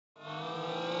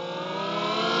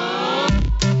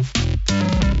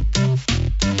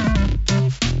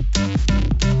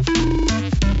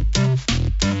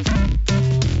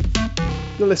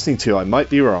listening to I Might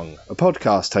Be Wrong, a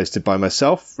podcast hosted by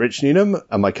myself, Rich Newnham,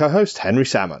 and my co-host, Henry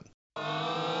Salmon.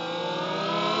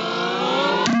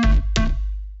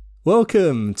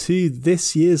 Welcome to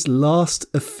this year's last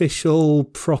official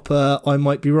proper I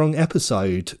Might Be Wrong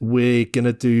episode. We're going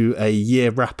to do a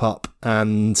year wrap up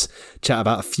and chat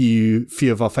about a few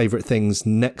of our favourite things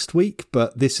next week,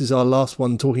 but this is our last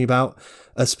one talking about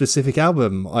a specific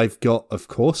album. I've got, of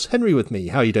course, Henry with me.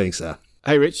 How are you doing, sir?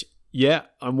 Hey, Rich. Yeah,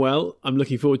 I'm well. I'm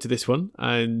looking forward to this one,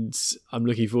 and I'm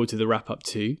looking forward to the wrap up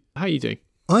too. How are you doing?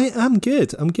 I am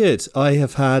good. I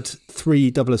have had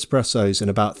 3 double espressos in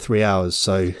about 3 hours,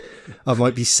 so I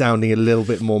might be sounding a little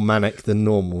bit more manic than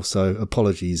normal, so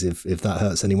apologies if that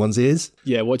hurts anyone's ears.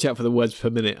 Yeah, watch out for the words per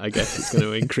minute. I guess it's going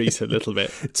to increase a little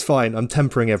bit. It's fine. I'm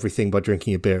tempering everything by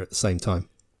drinking a beer at the same time.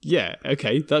 Yeah,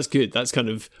 okay, that's good. That's kind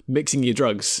of mixing your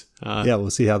drugs. Yeah, we'll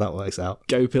see how that works out.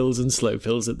 Go pills and slow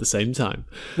pills at the same time.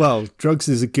 Well, drugs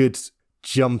is a good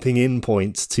jumping in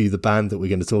point to the band that we're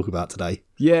going to talk about today.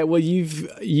 Yeah, well,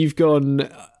 you've gone.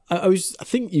 I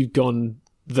think you've gone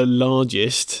the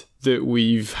largest that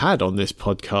we've had on this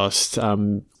podcast.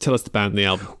 Tell us the band and the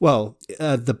album. Well,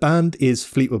 the band is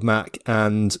Fleetwood Mac,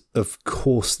 and of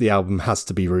course the album has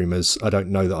to be Rumours. I don't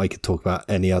know that I could talk about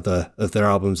any other of their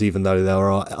albums, even though there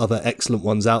are other excellent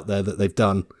ones out there that they've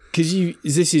done. Because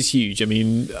this is huge. I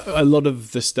mean, a lot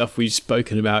of the stuff we've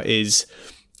spoken about is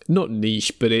not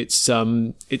niche, but it's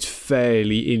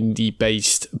fairly indie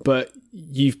based. But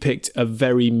you've picked a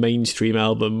very mainstream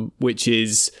album, which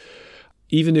is,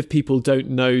 even if people don't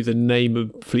know the name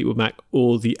of Fleetwood Mac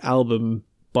or the album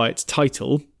by its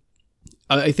title,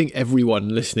 I think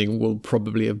everyone listening will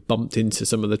probably have bumped into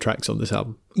some of the tracks on this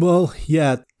album. Well,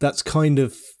 yeah, that's kind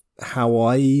of how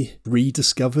I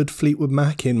rediscovered Fleetwood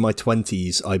Mac in my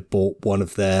 20s. I bought one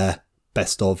of their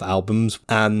best of albums,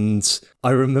 and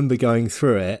I remember going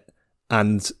through it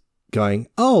and going,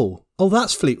 oh,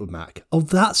 that's Fleetwood Mac. Oh,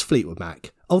 that's Fleetwood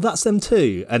Mac. Oh, that's them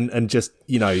too. And just,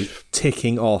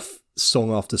 ticking off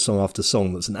song after song after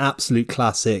song that's an absolute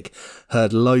classic,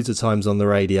 heard loads of times on the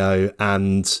radio,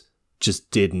 and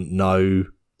just didn't know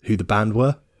who the band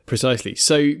were. Precisely.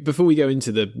 So before we go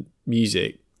into the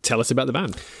music, tell us about the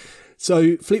band.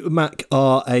 So Fleetwood Mac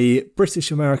are a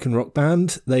British-American rock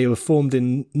band. They were formed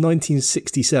in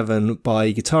 1967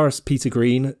 by guitarist Peter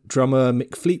Green, drummer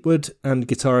Mick Fleetwood, and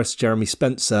guitarist Jeremy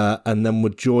Spencer, and then were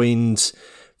joined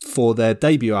for their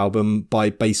debut album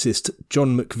by bassist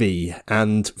John McVie.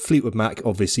 And Fleetwood Mac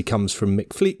obviously comes from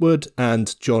Mick Fleetwood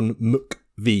and John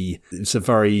McVie. It's a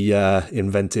very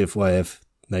inventive way of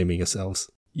naming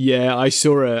yourselves. Yeah, I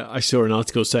saw an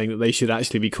article saying that they should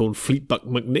actually be called Fleetbuck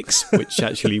McNicks, which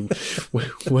actually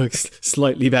works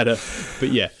slightly better. But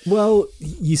yeah. Well,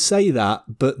 you say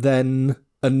that, but then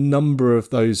a number of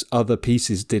those other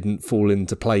pieces didn't fall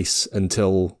into place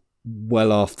until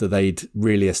well after they'd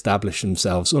really established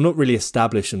themselves. Or not really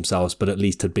established themselves, but at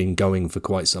least had been going for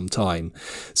quite some time.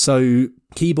 So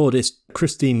keyboardist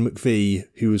Christine McVie,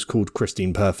 who was called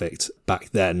Christine Perfect back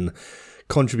then,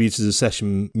 contributed as a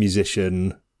session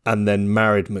musician and then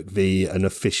married McVie and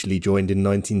officially joined in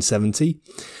 1970.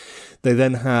 They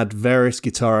then had various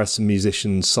guitarists and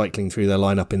musicians cycling through their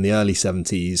lineup in the early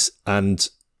 70s, and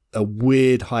a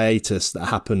weird hiatus that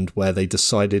happened where they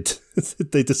decided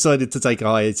to take a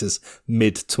hiatus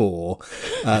mid-tour.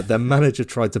 Their manager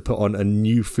tried to put on a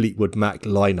new Fleetwood Mac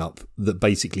lineup that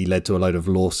basically led to a load of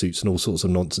lawsuits and all sorts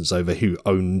of nonsense over who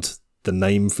owned the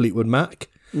name Fleetwood Mac.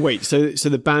 Wait, so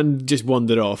the band just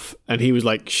wandered off and he was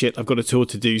like, shit, I've got a tour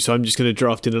to do, so I'm just going to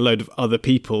draft in a load of other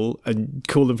people and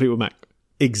call them Fleetwood Mac.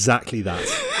 Exactly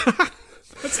that.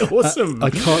 That's awesome. I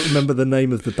can't remember the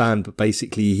name of the band, but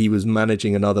basically he was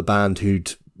managing another band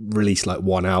who'd released like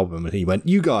one album, and he went,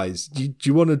 you guys, do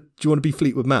you want to be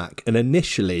Fleetwood Mac? And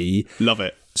initially... Love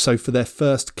it. So for their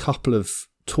first couple of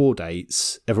tour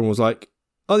dates, everyone was like,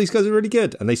 oh, these guys are really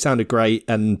good. And they sounded great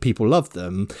and people loved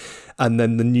them. And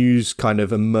then the news kind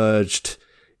of emerged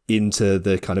into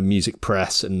the kind of music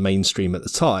press and mainstream at the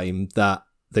time that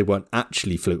they weren't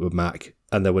actually Fleetwood Mac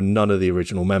and there were none of the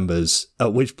original members,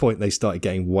 at which point they started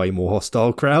getting way more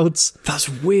hostile crowds. That's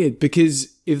weird,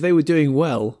 because if they were doing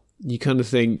well, you kind of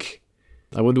think,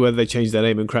 I wonder whether they changed their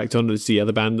name and cracked on as the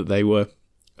other band that they were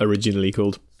originally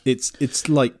called. It's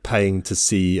like paying to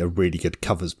see a really good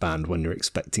covers band when you're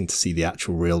expecting to see the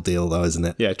actual real deal, though, isn't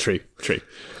it? Yeah, true.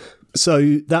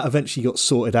 So that eventually got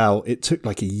sorted out. It took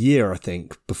like a year, I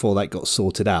think, before that got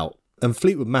sorted out. And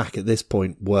Fleetwood Mac at this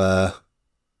point were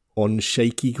on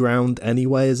shaky ground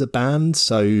anyway as a band.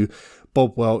 So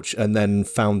Bob Welch and then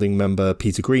founding member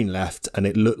Peter Green left, and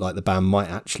it looked like the band might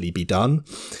actually be done.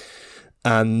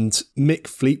 And Mick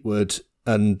Fleetwood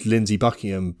and Lindsey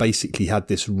Buckingham basically had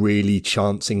this really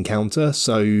chance encounter.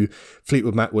 So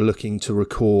Fleetwood Mac were looking to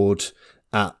record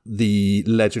at the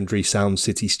legendary Sound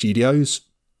City Studios,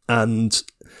 and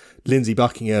Lindsey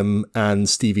Buckingham and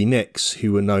Stevie Nicks,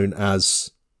 who were known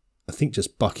as, I think,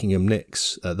 just Buckingham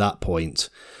Nicks at that point,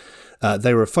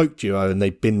 they were a folk duo, and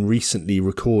they'd been recently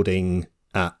recording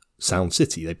at Sound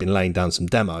City. They'd been laying down some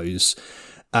demos,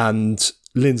 and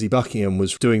Lindsey Buckingham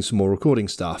was doing some more recording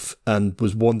stuff and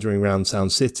was wandering around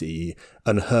Sound City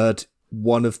and heard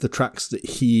one of the tracks that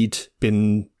he'd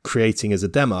been creating as a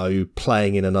demo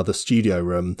playing in another studio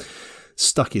room,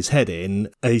 stuck his head in,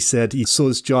 and he said he saw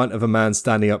this giant of a man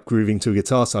standing up grooving to a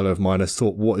guitar solo of mine. I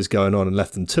thought, what is going on, and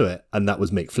left them to it. And that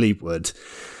was Mick Fleetwood.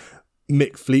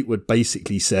 Mick Fleetwood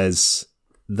basically says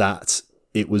that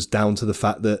it was down to the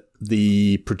fact that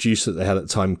the producer that they had at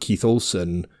the time, Keith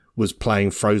Olsen, was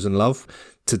playing Frozen Love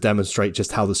to demonstrate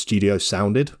just how the studio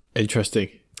sounded. Interesting.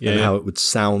 And how it would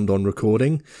sound on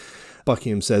recording.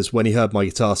 Buckingham says, when he heard my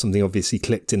guitar, something obviously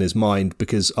clicked in his mind,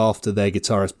 because after their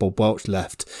guitarist Bob Welch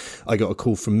left, I got a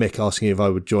call from Mick asking if I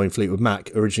would join Fleetwood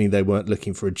Mac. Originally, they weren't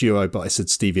looking for a duo, but I said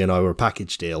Stevie and I were a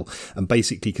package deal. And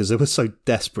basically, because they were so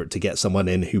desperate to get someone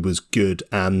in who was good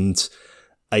and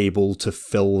able to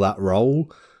fill that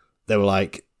role, they were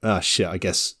like, shit, I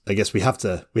guess we have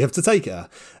to take her.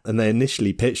 And they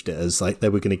initially pitched it as like they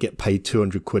were going to get paid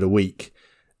 200 quid a week.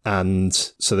 And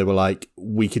so they were like,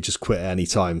 we could just quit at any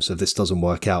time. So if this doesn't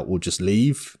work out, we'll just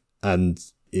leave. And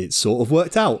it sort of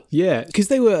worked out. Yeah, because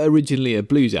they were originally a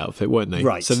blues outfit, weren't they?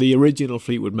 Right. So the original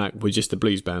Fleetwood Mac were just a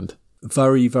blues band.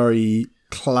 Very, very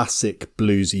classic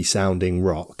bluesy sounding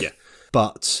rock. Yeah.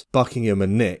 But Buckingham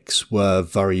and Nicks were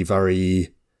very,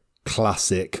 very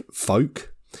classic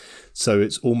folk. So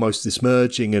it's almost this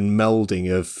merging and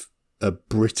melding of a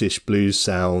British blues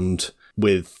sound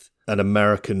with an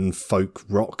American folk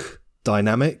rock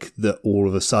dynamic that all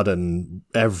of a sudden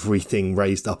everything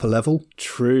raised up a level.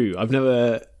 True. I've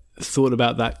never thought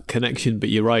about that connection, but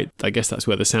you're right. I guess that's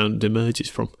where the sound emerges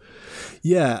from.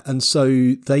 Yeah, and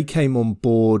so they came on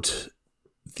board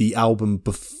the album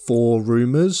before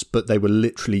Rumours, but they were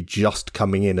literally just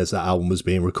coming in as that album was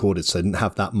being recorded, so they didn't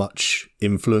have that much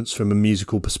influence from a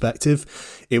musical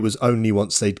perspective. It was only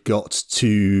once they'd got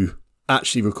to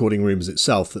actually recording Rumours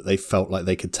itself that they felt like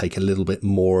they could take a little bit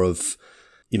more of,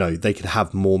 you know, they could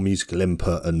have more musical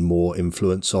input and more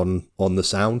influence on the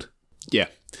sound. Yeah.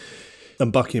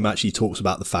 And Buckingham actually talks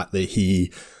about the fact that he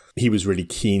was really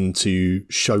keen to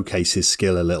showcase his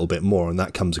skill a little bit more, and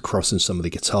that comes across in some of the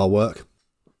guitar work.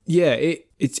 Yeah,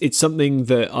 it's something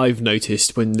that I've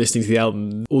noticed when listening to the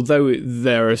album. Although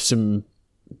there are some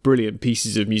brilliant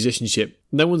pieces of musicianship,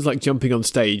 no one's like jumping on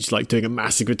stage like doing a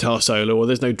massive guitar solo, or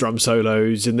there's no drum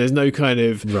solos, and there's no kind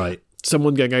of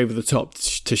someone going over the top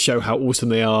to show how awesome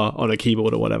they are on a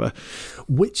keyboard or whatever.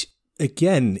 Which,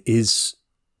 again, is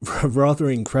rather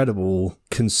incredible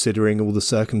considering all the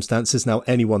circumstances. Now,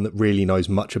 anyone that really knows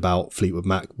much about Fleetwood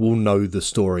Mac will know the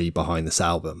story behind this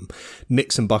album.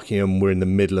 Nicks and Buckingham were in the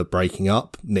middle of breaking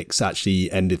up. Nicks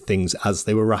actually ended things as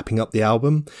they were wrapping up the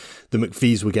album. The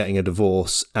McVies were getting a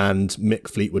divorce, and Mick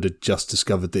Fleetwood had just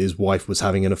discovered that his wife was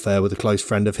having an affair with a close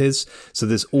friend of his. So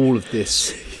there's all of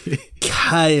this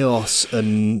chaos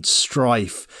and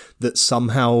strife that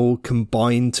somehow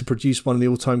combined to produce one of the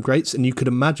all-time greats. And you could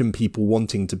imagine people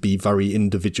wanting to be very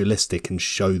individualistic and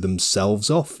show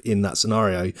themselves off in that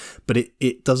scenario, but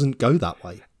it doesn't go that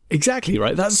way. Exactly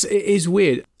right. It is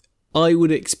weird. I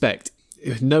would expect,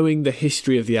 knowing the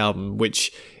history of the album,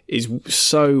 which is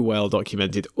so well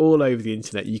documented all over the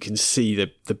internet, you can see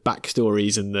the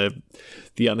backstories and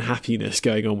the unhappiness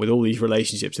going on with all these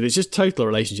relationships, and it's just total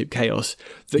relationship chaos.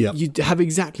 That you'd have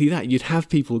exactly that. You'd have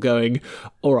people going,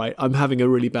 all right, I'm having a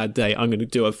really bad day, I'm going to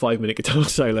do a 5-minute guitar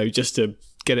solo just to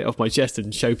get it off my chest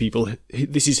and show people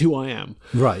this is who I am.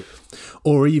 Right.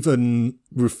 Or even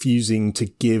refusing to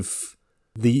give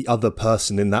the other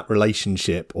person in that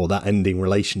relationship or that ending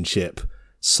relationship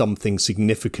something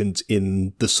significant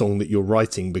in the song that you're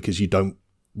writing because you don't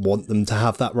want them to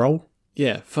have that role.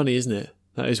 Yeah, funny, isn't it?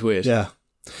 That is weird. Yeah.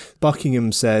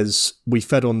 Buckingham says, we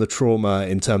fed on the trauma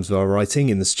in terms of our writing.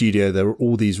 In the studio, there were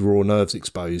all these raw nerves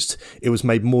exposed. It was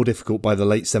made more difficult by the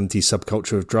late 70s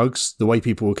subculture of drugs. The way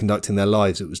people were conducting their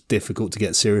lives, it was difficult to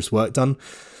get serious work done.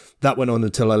 That went on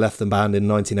until I left the band in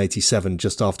 1987,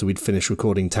 just after we'd finished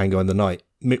recording Tango in the Night.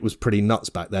 Mick was pretty nuts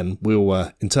back then. We all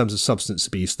were. In terms of substance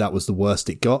abuse, that was the worst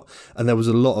it got. And there was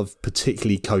a lot of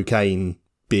particularly cocaine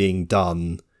being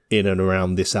done in and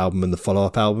around this album and the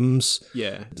follow-up albums.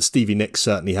 Yeah. Stevie Nicks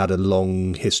certainly had a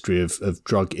long history of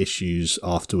drug issues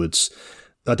afterwards.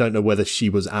 I don't know whether she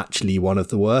was actually one of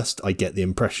the worst. I get the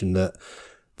impression that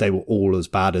they were all as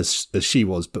bad as she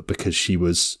was, but because she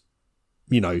was,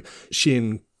 she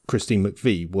and Christine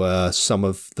McVie were some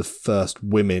of the first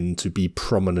women to be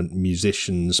prominent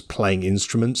musicians playing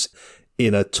instruments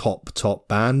in a top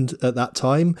band at that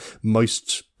time.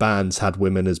 Most bands had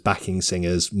women as backing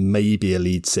singers, maybe a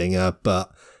lead singer,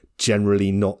 but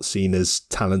generally not seen as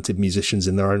talented musicians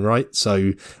in their own right.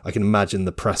 So I can imagine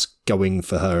the press going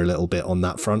for her a little bit on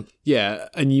that front. Yeah,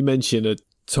 and you mentioned a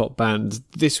top band.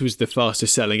 This was the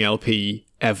fastest selling LP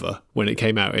ever when it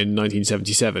came out in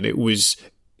 1977.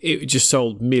 It just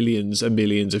sold millions and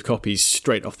millions of copies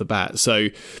straight off the bat. So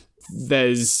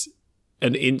there's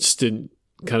an instant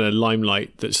kind of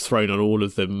limelight that's thrown on all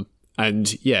of them.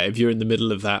 And yeah, if you're in the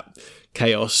middle of that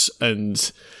chaos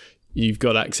and you've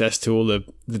got access to all the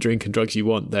drink and drugs you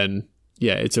want, then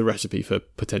yeah, it's a recipe for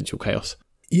potential chaos.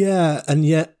 Yeah, and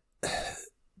yet,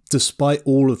 despite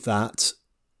all of that,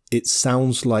 it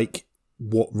sounds like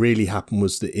what really happened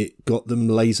was that it got them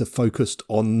laser focused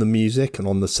on the music and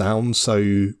on the sound.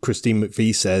 So Christine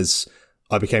McVie says,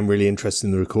 I became really interested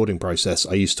in the recording process.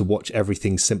 I used to watch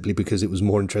everything simply because it was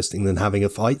more interesting than having a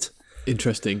fight.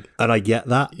 Interesting. And I get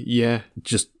that. Yeah.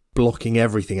 Just blocking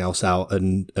everything else out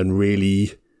and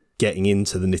really getting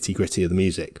into the nitty gritty of the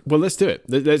music. Well, let's do it.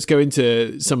 Let's go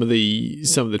into some of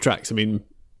the tracks. I mean,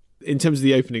 in terms of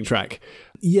the opening track.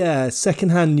 Yeah,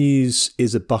 Secondhand News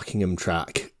is a Buckingham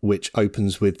track, which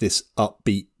opens with this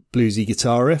upbeat bluesy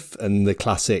guitar riff and the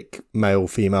classic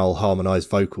male-female harmonised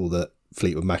vocal that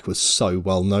Fleetwood Mac was so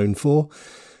well known for.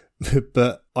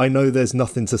 But I know there's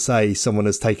nothing to say someone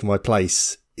has taken my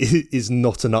place. It is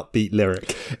not an upbeat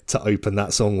lyric to open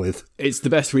that song with. It's the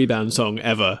best Rebound song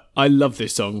ever. I love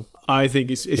this song. I think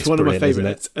it's one of my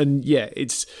favourites. And yeah,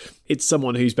 it's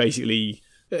someone who's basically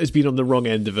has been on the wrong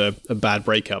end of a bad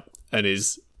breakup and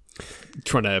is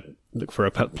trying to look for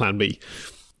a plan B.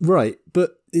 Right,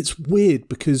 but it's weird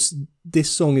because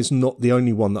this song is not the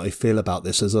only one that I feel about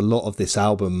this. There's a lot of this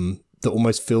album that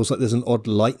almost feels like there's an odd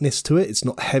lightness to it. It's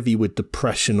not heavy with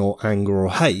depression or anger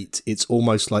or hate. It's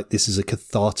almost like this is a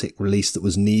cathartic release that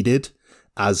was needed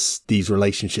as these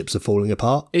relationships are falling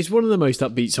apart. It's one of the most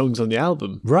upbeat songs on the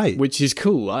album. Right. Which is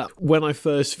cool. When I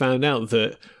first found out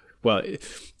that, well,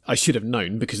 I should have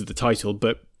known because of the title,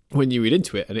 but when you read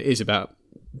into it and it is about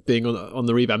being on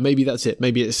the rebound, maybe that's it.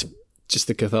 Maybe it's just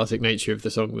the cathartic nature of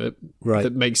the song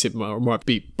that makes it more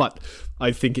upbeat. But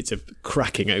I think it's a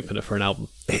cracking opener for an album.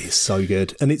 It is so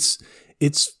good. And it's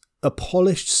a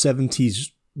polished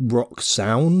 70s rock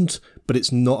sound, but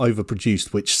it's not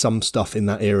overproduced, which some stuff in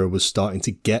that era was starting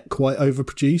to get quite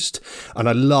overproduced. And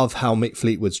I love how Mick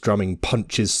Fleetwood's drumming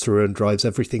punches through and drives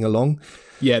everything along.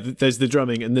 Yeah, there's the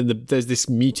drumming, and then there's this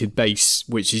muted bass,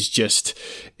 which is just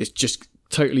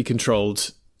totally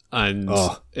controlled and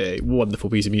a wonderful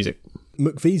piece of music.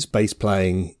 McVie's bass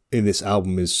playing in this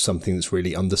album is something that's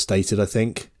really understated, I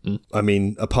think. I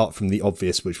mean, apart from the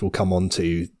obvious, which we'll come on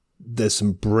to, there's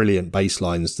some brilliant bass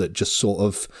lines that just sort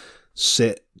of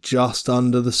sit just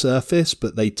under the surface,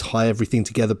 but they tie everything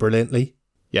together brilliantly.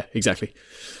 Yeah, exactly.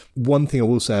 One thing I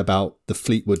will say about the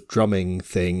Fleetwood drumming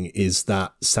thing is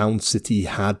that Sound City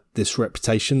had this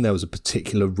reputation. There was a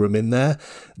particular room in there.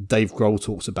 Dave Grohl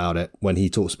talks about it when he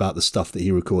talks about the stuff that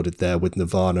he recorded there with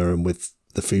Nirvana and with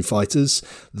the Foo Fighters,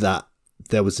 that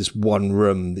there was this one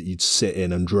room that you'd sit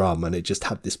in and drum, and it just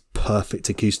had this perfect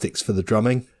acoustics for the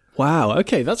drumming. Wow,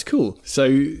 okay, that's cool. So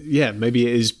yeah, maybe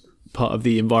it is part of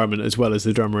the environment as well as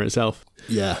the drummer itself.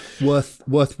 Yeah, worth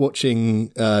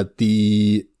watching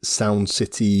the Sound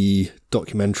City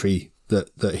documentary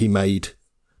that he made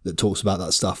that talks about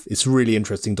that stuff. It's a really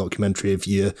interesting documentary if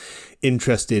you're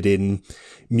interested in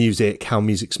music, how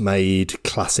music's made,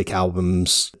 classic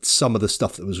albums. Some of the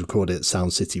stuff that was recorded at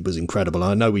Sound City was incredible.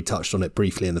 I know we touched on it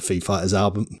briefly in the Foo Fighters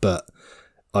album, but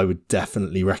I would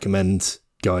definitely recommend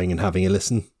going and having a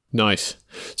listen. Nice.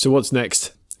 So what's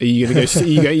next? Are you going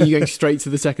to go? Are you going straight to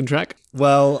the second track?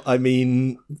 Well, I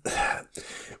mean,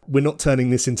 we're not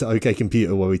turning this into OK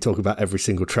Computer where we talk about every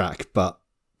single track, but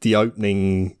the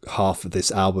opening half of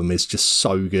this album is just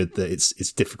so good that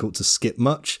it's difficult to skip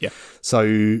much. Yeah.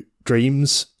 So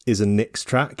Dreams is a Nyx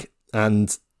track,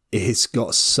 and it's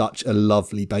got such a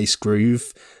lovely bass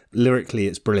groove. Lyrically,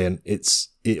 it's brilliant.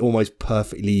 It almost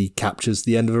perfectly captures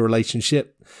the end of a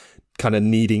relationship, kind of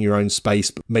needing your own space,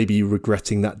 but maybe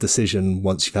regretting that decision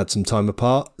once you've had some time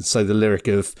apart. So the lyric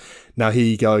of, now here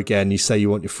you go again, you say you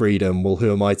want your freedom, well,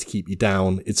 who am I to keep you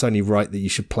down? It's only right that you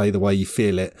should play the way you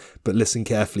feel it, but listen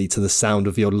carefully to the sound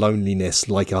of your loneliness,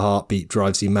 like a heartbeat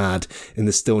drives you mad in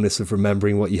the stillness of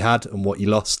remembering what you had and what you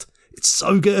lost. It's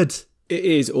so good. It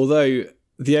is, although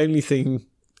the only thing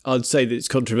I'd say that's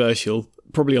controversial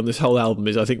probably on this whole album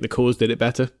is I think The Cause did it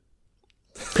better.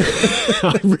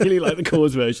 I really like the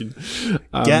chorus version.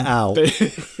 Get out.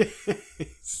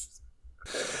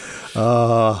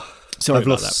 Sorry I've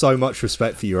about lost that. so much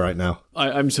respect for you right now.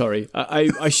 I'm sorry.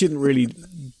 I shouldn't really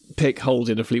pick holes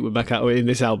in a Fleetwood Mac album, in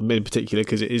this album in particular,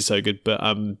 because it is so good, but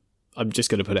I'm just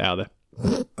going to put it out there.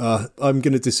 I'm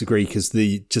going to disagree because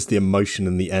the emotion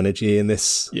and the energy in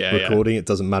this recording, it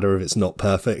doesn't matter if it's not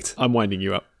perfect. I'm winding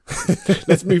you up.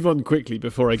 Let's move on quickly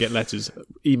before I get letters,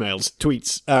 emails,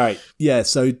 tweets. All right. Yeah,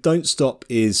 so Don't Stop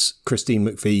is Christine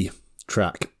McVie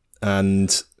track,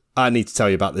 and I need to tell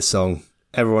you about this song.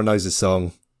 Everyone knows this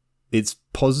song. It's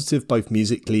positive both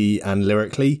musically and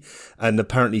lyrically, and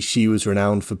apparently she was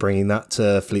renowned for bringing that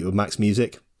to Fleetwood Mac's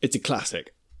music. It's a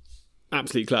classic.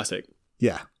 Absolute classic.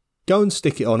 Yeah. Go and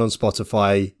stick it on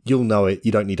Spotify. You'll know it.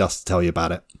 You don't need us to tell you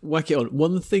about it. Whack it on.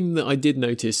 One thing that I did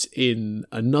notice in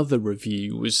another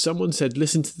review was someone said,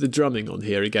 listen to the drumming on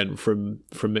here again from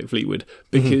Mick Fleetwood,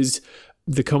 because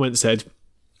the comment said,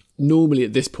 normally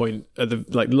at this point, at the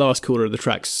last quarter of the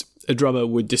tracks, a drummer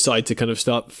would decide to kind of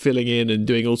start filling in and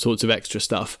doing all sorts of extra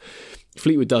stuff.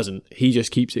 Fleetwood doesn't. He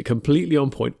just keeps it completely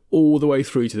on point all the way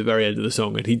through to the very end of the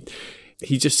song, and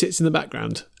he just sits in the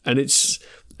background, and it's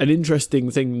an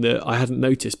interesting thing that I hadn't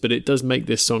noticed, but it does make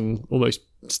this song almost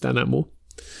stand out more.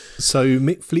 So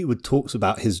Mick Fleetwood talks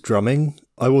about his drumming.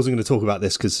 I wasn't going to talk about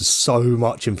this because there's so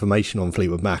much information on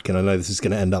Fleetwood Mac, and I know this is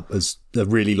going to end up as a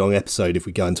really long episode if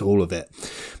we go into all of it.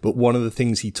 But one of the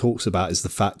things he talks about is the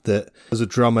fact that as a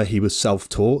drummer, he was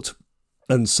self-taught.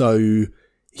 And so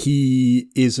he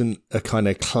isn't a kind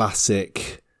of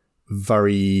classic,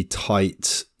 very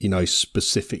tight,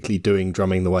 specifically doing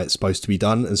drumming the way it's supposed to be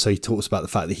done. And so he talks about the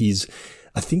fact that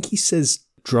I think he says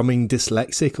drumming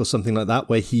dyslexic or something like that,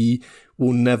 where he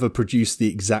will never produce the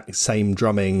exact same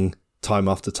drumming time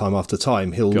after time after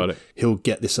time. He'll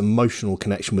get this emotional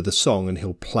connection with the song and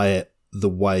he'll play it the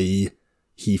way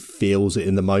he feels it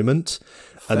in the moment.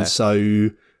 Fair. And so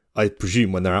I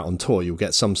presume when they're out on tour, you'll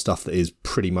get some stuff that is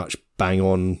pretty much bang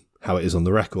on how it is on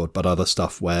the record, but other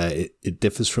stuff where it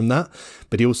differs from that.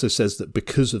 But he also says that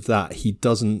because of that, he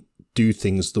doesn't do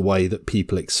things the way that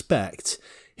people expect.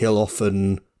 He'll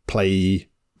often play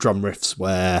drum riffs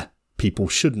where people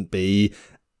shouldn't be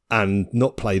and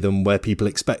not play them where people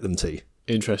expect them to.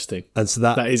 Interesting. And so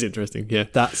that is interesting, yeah.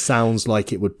 That sounds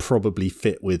like it would probably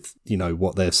fit with,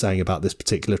 what they're saying about this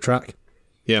particular track.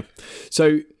 Yeah.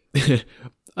 So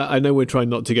I know we're trying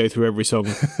not to go through every song.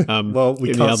 Well,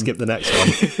 we can't skip the next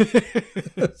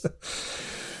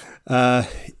one.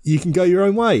 You Can Go Your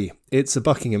Own Way. It's a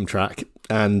Buckingham track.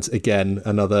 And again,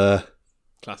 another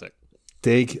classic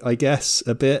dig, I guess,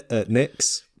 a bit at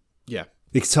Nick's. Yeah.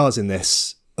 The guitars in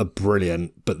this are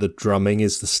brilliant, but the drumming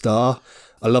is the star.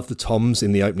 I love the toms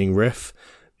in the opening riff.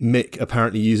 Mick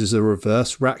apparently uses a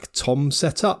reverse rack tom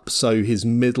setup, so his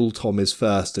middle tom is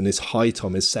first and his high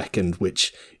tom is second,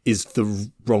 which is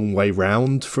the wrong way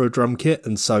round for a drum kit,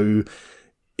 and so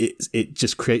it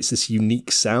just creates this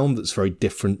unique sound that's very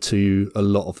different to a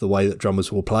lot of the way that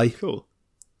drummers will play. Cool.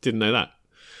 Didn't know that.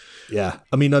 Yeah.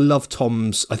 I mean, I love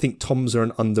toms. I think toms are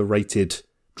an underrated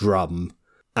drum,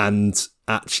 and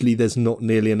actually there's not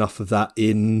nearly enough of that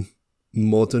in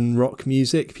modern rock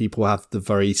music. People have the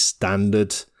very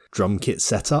standard drum kit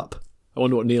setup. I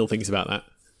wonder what Neil thinks about that.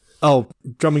 Oh,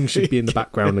 drumming should be in the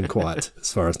background and quiet,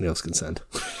 as far as Neil's concerned.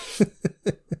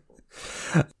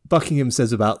 Buckingham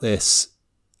says about this,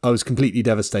 I was completely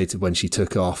devastated when she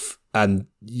took off, and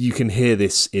you can hear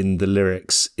this in the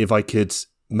lyrics. If I could,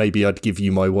 maybe I'd give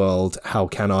you my world. How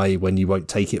can I when you won't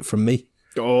take it from me?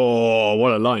 Oh,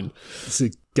 what a line. It's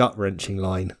a gut-wrenching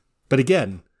line. But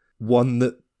again, one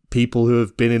that people who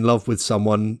have been in love with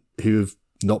someone who have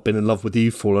not been in love with you,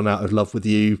 fallen out of love with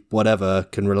you, whatever,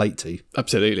 can relate to.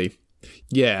 Absolutely.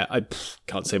 Yeah, I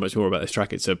can't say much more about this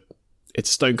track. It's a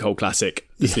stone cold classic.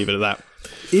 Just leave it at that.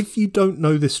 If you don't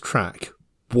know this track,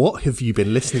 what have you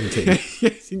been listening to?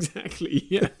 Yes, exactly.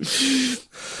 Yeah.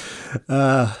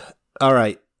 All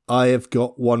right. I have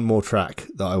got one more track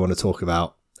that I want to talk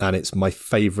about, and it's my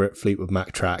favourite Fleetwood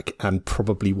Mac track and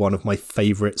probably one of my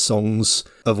favourite songs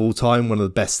of all time, one of the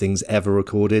best things ever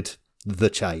recorded, The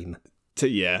Chain.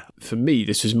 Yeah, for me,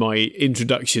 this was my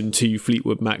introduction to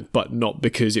Fleetwood Mac, but not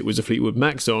because it was a Fleetwood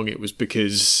Mac song. It was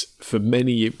because for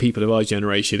many people of our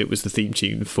generation, it was the theme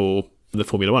tune for the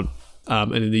Formula One.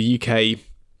 And in the UK,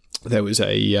 there was a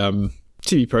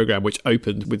TV programme which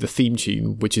opened with the theme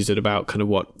tune, which is at about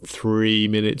 3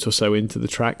 minutes or so into the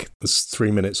track. It's 3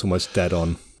 minutes almost dead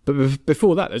on. But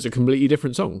before that, there's a completely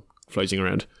different song floating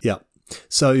around. Yeah.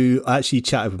 So I actually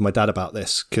chatted with my dad about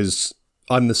this because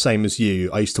I'm the same as you.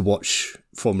 I used to watch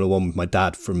Formula One with my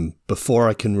dad from before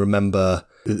I can remember.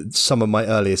 Some of my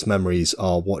earliest memories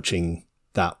are watching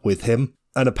that with him.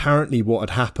 And apparently what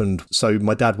had happened, so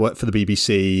my dad worked for the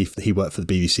BBC. He worked for the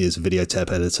BBC as a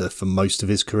videotape editor for most of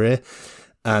his career.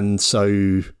 And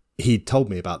so he told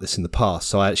me about this in the past.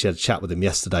 So I actually had a chat with him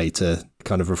yesterday to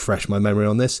kind of refresh my memory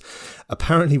on this.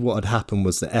 Apparently what had happened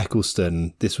was that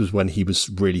Eccleston, this was when he was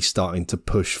really starting to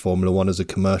push Formula One as a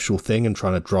commercial thing and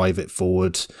trying to drive it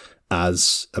forward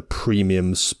as a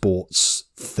premium sports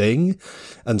thing.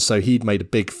 And so he'd made a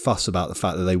big fuss about the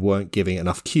fact that they weren't giving it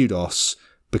enough kudos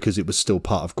because it was still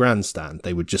part of Grandstand.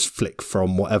 They would just flick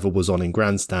from whatever was on in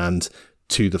Grandstand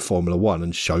to the Formula One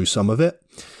and show some of it.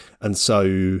 And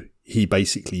so he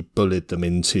basically bullied them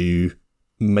into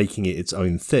making it its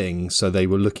own thing. So they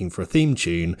were looking for a theme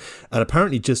tune. And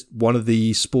apparently just one of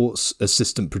the sports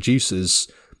assistant producers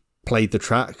played the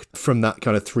track from that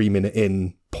kind of 3-minute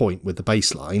in point with the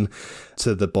bass line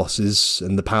to the bosses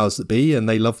and the powers that be, and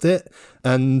they loved it.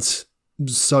 And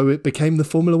so it became the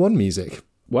Formula One music.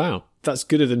 Wow. That's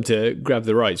good of them to grab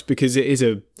the rights, because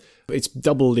it's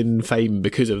doubled in fame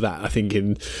because of that, I think,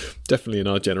 definitely in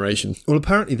our generation. Well,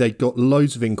 apparently they got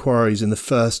loads of inquiries in the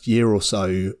first year or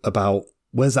so about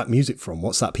where's that music from?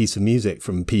 What's that piece of music,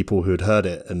 from people who had heard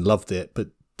it and loved it but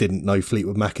didn't know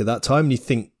Fleetwood Mac at that time. And you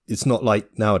think it's not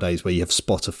like nowadays where you have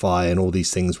Spotify and all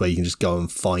these things where you can just go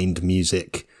and find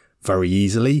music very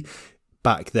easily.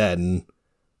 Back then,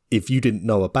 if you didn't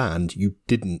know a band, you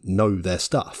didn't know their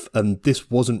stuff. And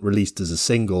this wasn't released as a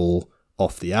single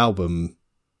off the album,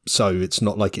 so it's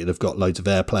not like it'd have got loads of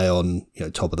airplay on,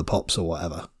 Top of the Pops or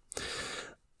whatever.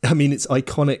 I mean, it's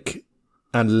iconic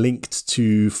and linked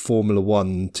to Formula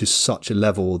One to such a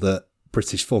level that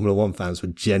British Formula One fans were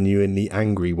genuinely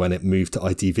angry when it moved to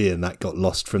ITV and that got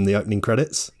lost from the opening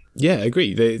credits. Yeah, I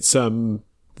agree. It's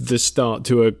the start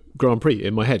to a Grand Prix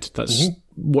in my head. That's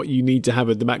what you need to have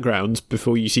in the background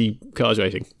before you see cars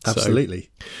racing.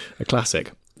 Absolutely. So, a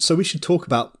classic. So we should talk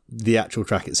about the actual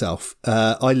track itself.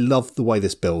 I love the way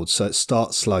this builds. So it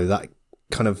starts slow, that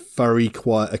kind of very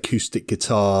quiet acoustic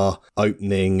guitar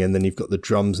opening, and then you've got the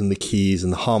drums and the keys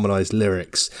and the harmonized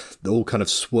lyrics that all kind of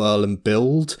swirl and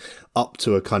build up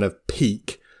to a kind of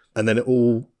peak, and then it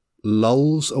all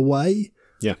lulls away.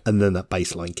 Yeah. And then that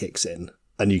bass line kicks in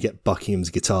and you get Buckingham's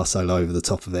guitar solo over the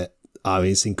top of it. I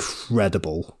mean, it's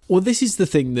incredible. Well, this is the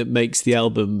thing that makes the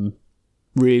album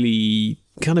really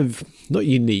kind of not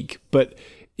unique, but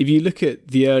if you look at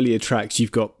the earlier tracks,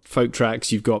 you've got folk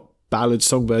tracks, you've got ballads,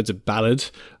 Songbird's a ballad,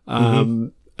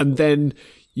 and then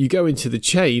you go into the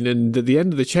chain, and at the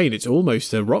end of the chain, it's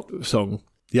almost a rock song.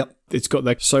 Yep. It's got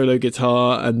that solo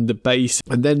guitar and the bass,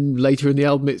 and then later in the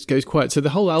album, it goes quiet. So the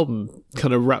whole album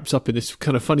kind of wraps up in this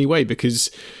kind of funny way, because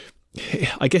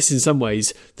I guess in some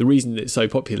ways, the reason it's so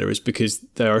popular is because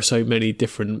there are so many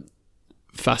different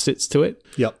facets to it.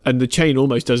 Yep. And the chain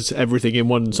almost does everything in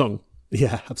one song.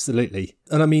 Yeah, absolutely.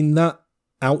 And I mean, that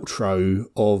outro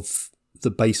of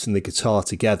the bass and the guitar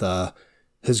together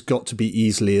has got to be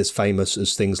easily as famous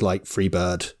as things like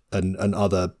Freebird and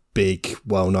other big,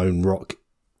 well-known rock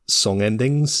song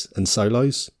endings and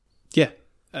solos. Yeah.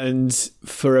 And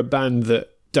for a band that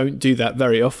don't do that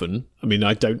very often, I mean,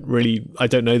 I don't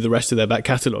know the rest of their back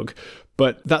catalogue,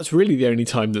 but that's really the only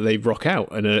time that they rock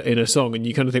out in a song, and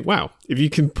you kind of think, wow, if you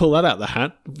can pull that out the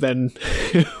hat, then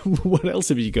what else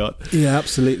have you got? Yeah,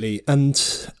 absolutely. And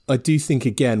I do think,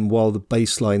 again, while the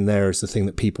bass line there is the thing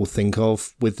that people think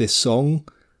of with this song,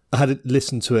 I had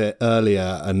listened to it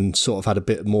earlier and sort of had a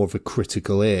bit more of a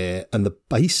critical ear, and the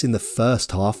bass in the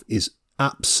first half is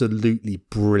absolutely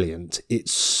brilliant.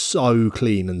 It's so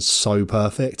clean and so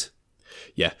perfect.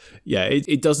 Yeah.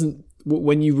 It doesn't,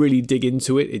 when you really dig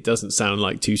into it, it doesn't sound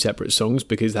like two separate songs,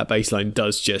 because that bass line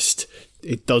does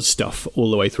stuff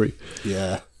all the way through.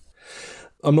 Yeah.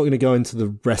 I'm not going to go into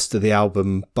the rest of the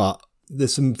album, but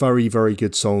there's some very, very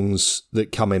good songs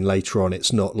that come in later on.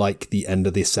 It's not like the end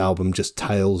of this album just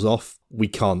tails off. We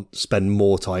can't spend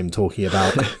more time talking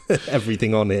about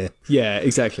everything on here. Yeah,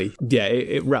 exactly. Yeah,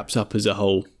 it wraps up as a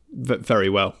whole very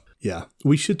well. Yeah.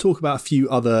 We should talk about a few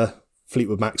other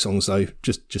Fleetwood Mac songs, though,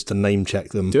 just to name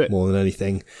check them more than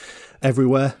anything.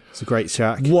 Everywhere. It's a great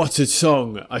track. What a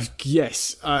song.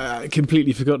 I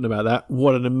completely forgotten about that.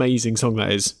 What an amazing song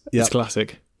that is. Yep. It's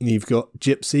classic. You've got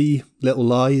Gypsy, Little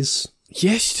Lies.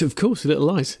 Yes, of course, Little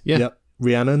Lies. Yeah. Yep.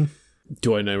 Rhiannon.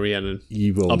 Do I know Rhiannon?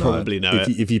 You will. I'll probably know it.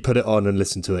 If you put it on and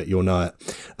listen to it, you'll know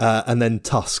it. And then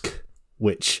Tusk,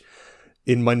 which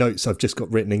in my notes I've just got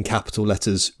written in capital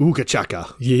letters, Ooga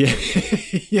Chaka. Yeah,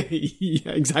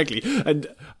 exactly. And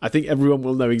I think everyone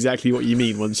will know exactly what you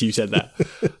mean once you said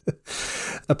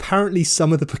that. Apparently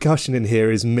some of the percussion in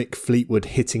here is Mick Fleetwood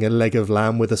hitting a leg of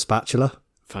lamb with a spatula.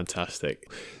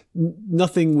 Fantastic.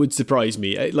 nothing would surprise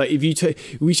me. Like if you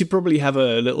we should probably have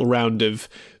a little round of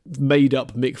made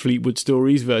up Mick Fleetwood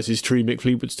stories versus true Mick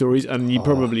Fleetwood stories, and you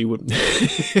probably would.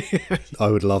 I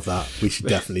would love that. We should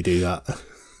definitely do that.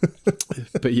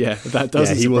 But yeah, that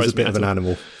doesn't. Yeah, he was a surprise me bit of an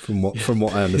animal, from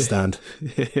what I understand.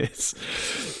 Yes.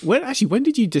 When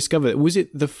did you discover it? Was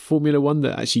it the Formula One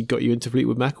that actually got you into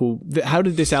Fleetwood Mac, or how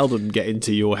did this album get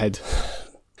into your head?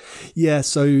 Yeah,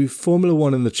 so Formula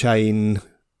One and the Chain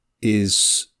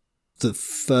is the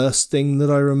first thing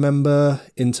that I remember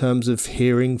in terms of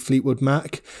hearing Fleetwood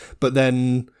Mac. But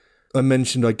then I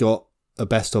mentioned I got a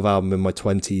best of album in my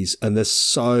 20s, and there's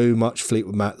so much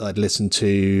Fleetwood Mac that I'd listened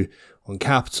to on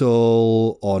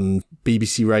Capital, on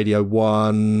BBC Radio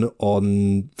 1,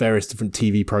 on various different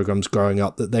TV programmes growing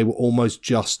up, that they were almost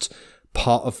just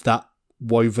part of that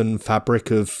woven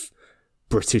fabric of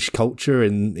British culture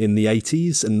in the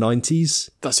 80s and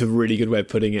 90s. That's a really good way of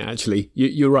putting it, actually.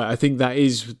 You're right. I think that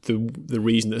is the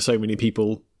reason that so many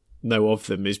people know of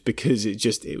them, is because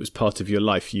it was part of your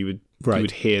life. You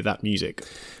would hear that music.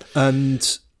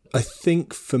 And I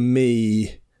think for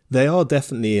me, they are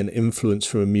definitely an influence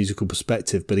from a musical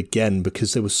perspective, but again,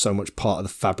 because there was so much part of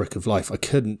the fabric of life, I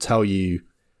couldn't tell you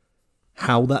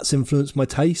how that's influenced my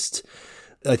taste.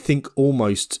 I think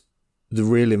almost the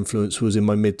real influence was in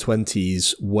my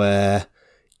mid-20s, where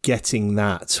getting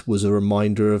that was a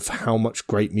reminder of how much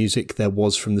great music there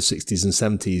was from the 60s and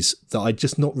 70s that I'd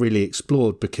just not really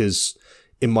explored, because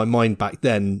in my mind back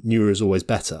then, newer is always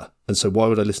better. And so why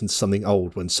would I listen to something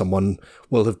old when someone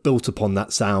will have built upon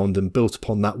that sound and built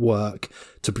upon that work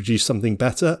to produce something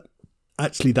better?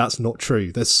 Actually, that's not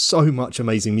true. There's so much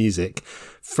amazing music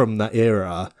from that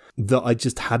era that I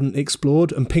just hadn't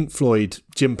explored. And Pink Floyd,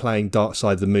 Jim playing Dark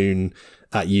Side of the Moon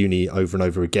at uni over and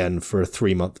over again for a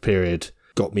 3-month period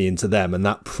got me into them. And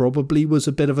that probably was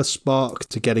a bit of a spark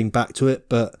to getting back to it.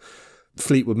 But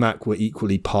Fleetwood Mac were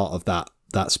equally part of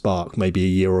that spark, maybe a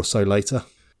year or so later.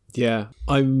 Yeah,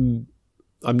 I'm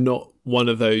not one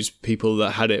of those people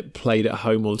that had it played at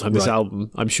home all the time. This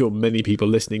album, I'm sure many people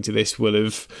listening to this will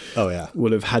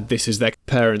have had this as their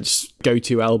parents'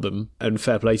 go-to album, and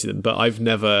fair play to them. But I've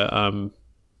never,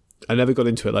 I never got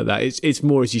into it like that. It's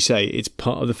more, as you say, it's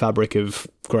part of the fabric of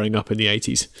growing up in the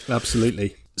 80s.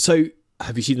 Absolutely. So,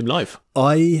 have you seen them live?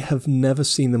 I have never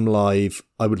seen them live.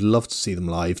 I would love to see them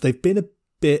live. They've been a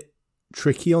bit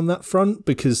tricky on that front,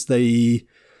 because they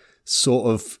sort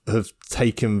of have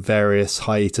taken various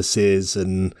hiatuses,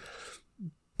 and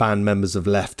band members have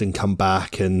left and come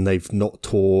back, and they've not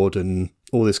toured and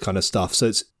all this kind of stuff. So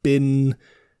it's been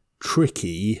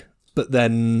tricky. But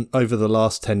then over the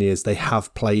last 10 years, they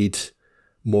have played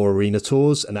more arena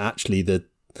tours. And actually the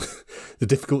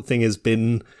difficult thing has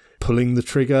been pulling the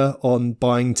trigger on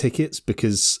buying tickets,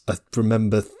 because I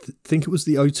remember, think it was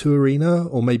the O2 Arena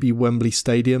or maybe Wembley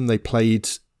Stadium. They played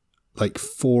like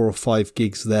 4 or 5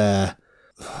 gigs there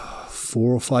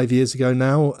 4 or 5 years ago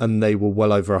now, and they were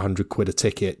well over £100 a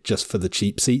ticket just for the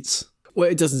cheap seats. Well,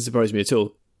 it doesn't surprise me at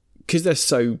all, because they're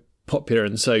so popular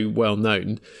and so well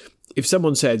known. If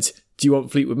someone said, do you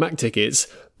want Fleetwood Mac tickets?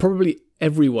 Probably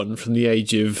everyone from the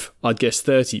age of, I'd guess,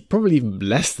 30, probably even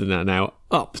less than that now,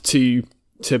 up to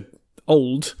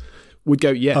old, would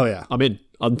go, yeah, I'm in.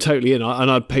 I'm totally in. And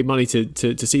I'd pay money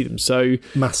to see them. So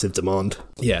massive demand.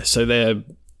 Yeah, so they're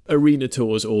arena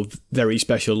tours or very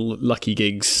special lucky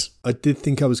gigs. I did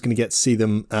think I was going to get to see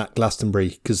them at Glastonbury,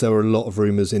 because there were a lot of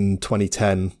rumours in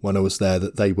 2010 when I was there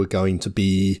that they were going to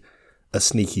be a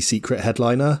sneaky secret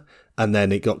headliner. And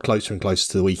then it got closer and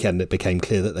closer to the weekend. It became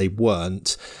clear that they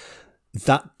weren't.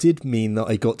 That did mean that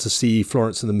I got to see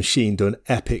Florence and the Machine do an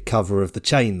epic cover of The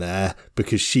Chain there,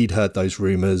 because she'd heard those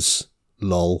rumours,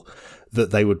 lol,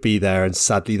 that they would be there, and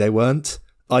sadly they weren't.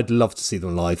 I'd love to see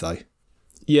them live though.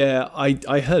 Yeah,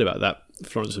 I heard about that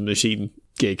Florence and the Machine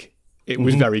gig. It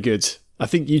was very good. I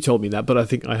think you told me that, but I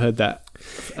think I heard that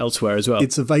elsewhere as well.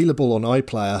 It's available on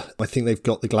iPlayer. I think they've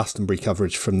got the Glastonbury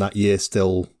coverage from that year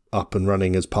still up and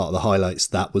running as part of the highlights.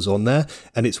 That was on there.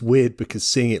 And it's weird, because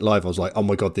seeing it live, I was like, oh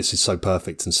my God, this is so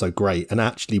perfect and so great. And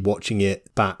actually watching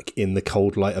it back in the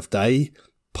cold light of day,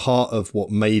 part of what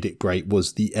made it great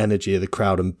was the energy of the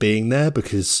crowd and being there,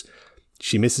 because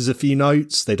she misses a few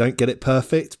notes. They don't get it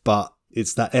perfect, but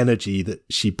it's that energy that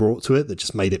she brought to it that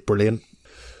just made it brilliant.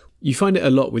 You find it a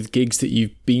lot with gigs that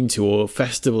you've been to or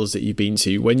festivals that you've been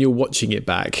to. When you're watching it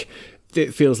back,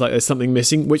 it feels like there's something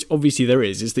missing, which obviously there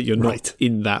is that you're not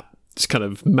in that kind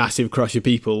of massive crush of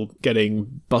people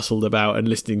getting bustled about and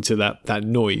listening to that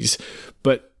noise.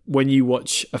 But when you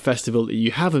watch a festival that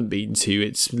you haven't been to,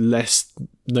 it's less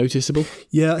noticeable.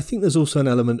 Yeah, I think there's also an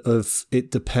element of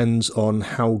it depends on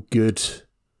how good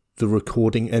the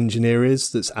recording engineer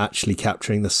is that's actually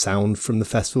capturing the sound from the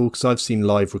festival. Because I've seen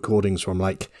live recordings where I'm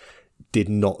like, did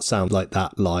not sound like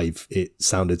that live. It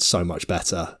sounded so much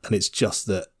better. And it's just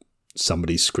that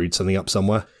somebody screwed something up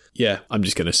somewhere. Yeah, I'm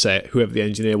just going to say it. Whoever the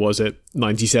engineer was at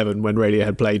 97 when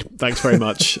Radiohead played, thanks very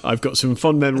much. I've got some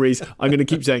fond memories. I'm going to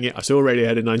keep saying it. I saw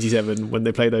Radiohead in 97 when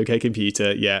they played OK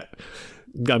Computer. Yeah,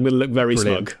 I'm going to look very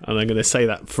smug, and I'm going to say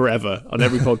that forever on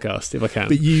every podcast if I can.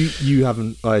 But you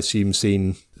haven't, I assume,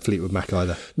 seen Fleetwood Mac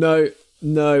either? No.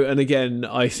 And again,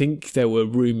 I think there were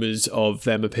rumours of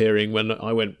them appearing when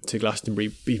I went to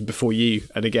Glastonbury even before you.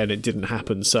 And again, it didn't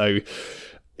happen. So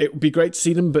it would be great to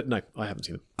see them, but no, I haven't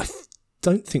seen them. I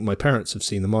don't think my parents have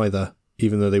seen them either,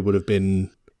 even though they would have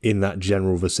been in that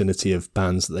general vicinity of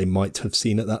bands that they might have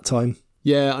seen at that time.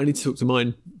 Yeah, I need to talk to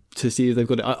mine to see if they've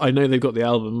got it. I know they've got the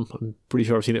album. I'm pretty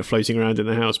sure I've seen it floating around in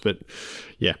the house, but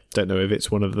yeah, don't know if it's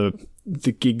one of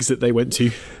the gigs that they went to.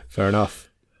 Fair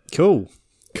enough. Cool.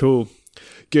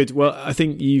 Good. Well, I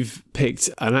think you've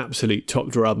picked an absolute top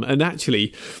drawer album, and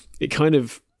actually it kind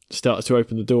of starts to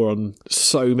open the door on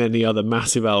so many other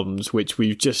massive albums which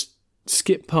we've just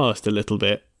skipped past a little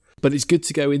bit. But it's good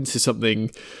to go into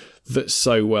something that's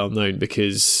so well known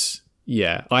because,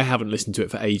 yeah, I haven't listened to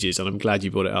it for ages, and I'm glad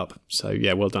you brought it up. So,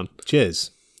 yeah, well done.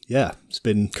 Cheers. Yeah, it's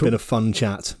been a fun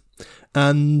chat.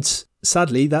 And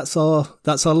sadly, that's our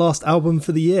last album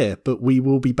for the year, but we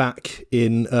will be back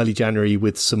in early January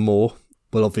with some more.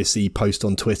 We'll obviously post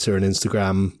on Twitter and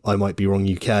Instagram, I Might Be Wrong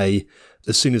UK,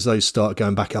 as soon as those start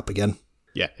going back up again.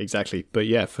 Yeah, exactly. But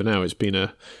yeah, for now, it's been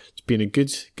a good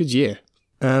year.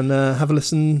 And have a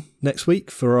listen next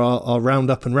week for our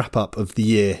roundup and wrap up of the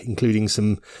year, including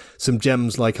some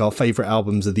gems like our favourite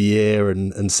albums of the year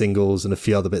and singles and a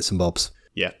few other bits and bobs.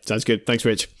 Yeah, sounds good. Thanks,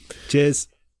 Rich. Cheers.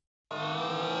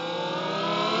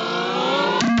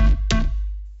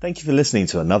 Thank you for listening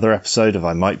to another episode of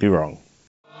I Might Be Wrong.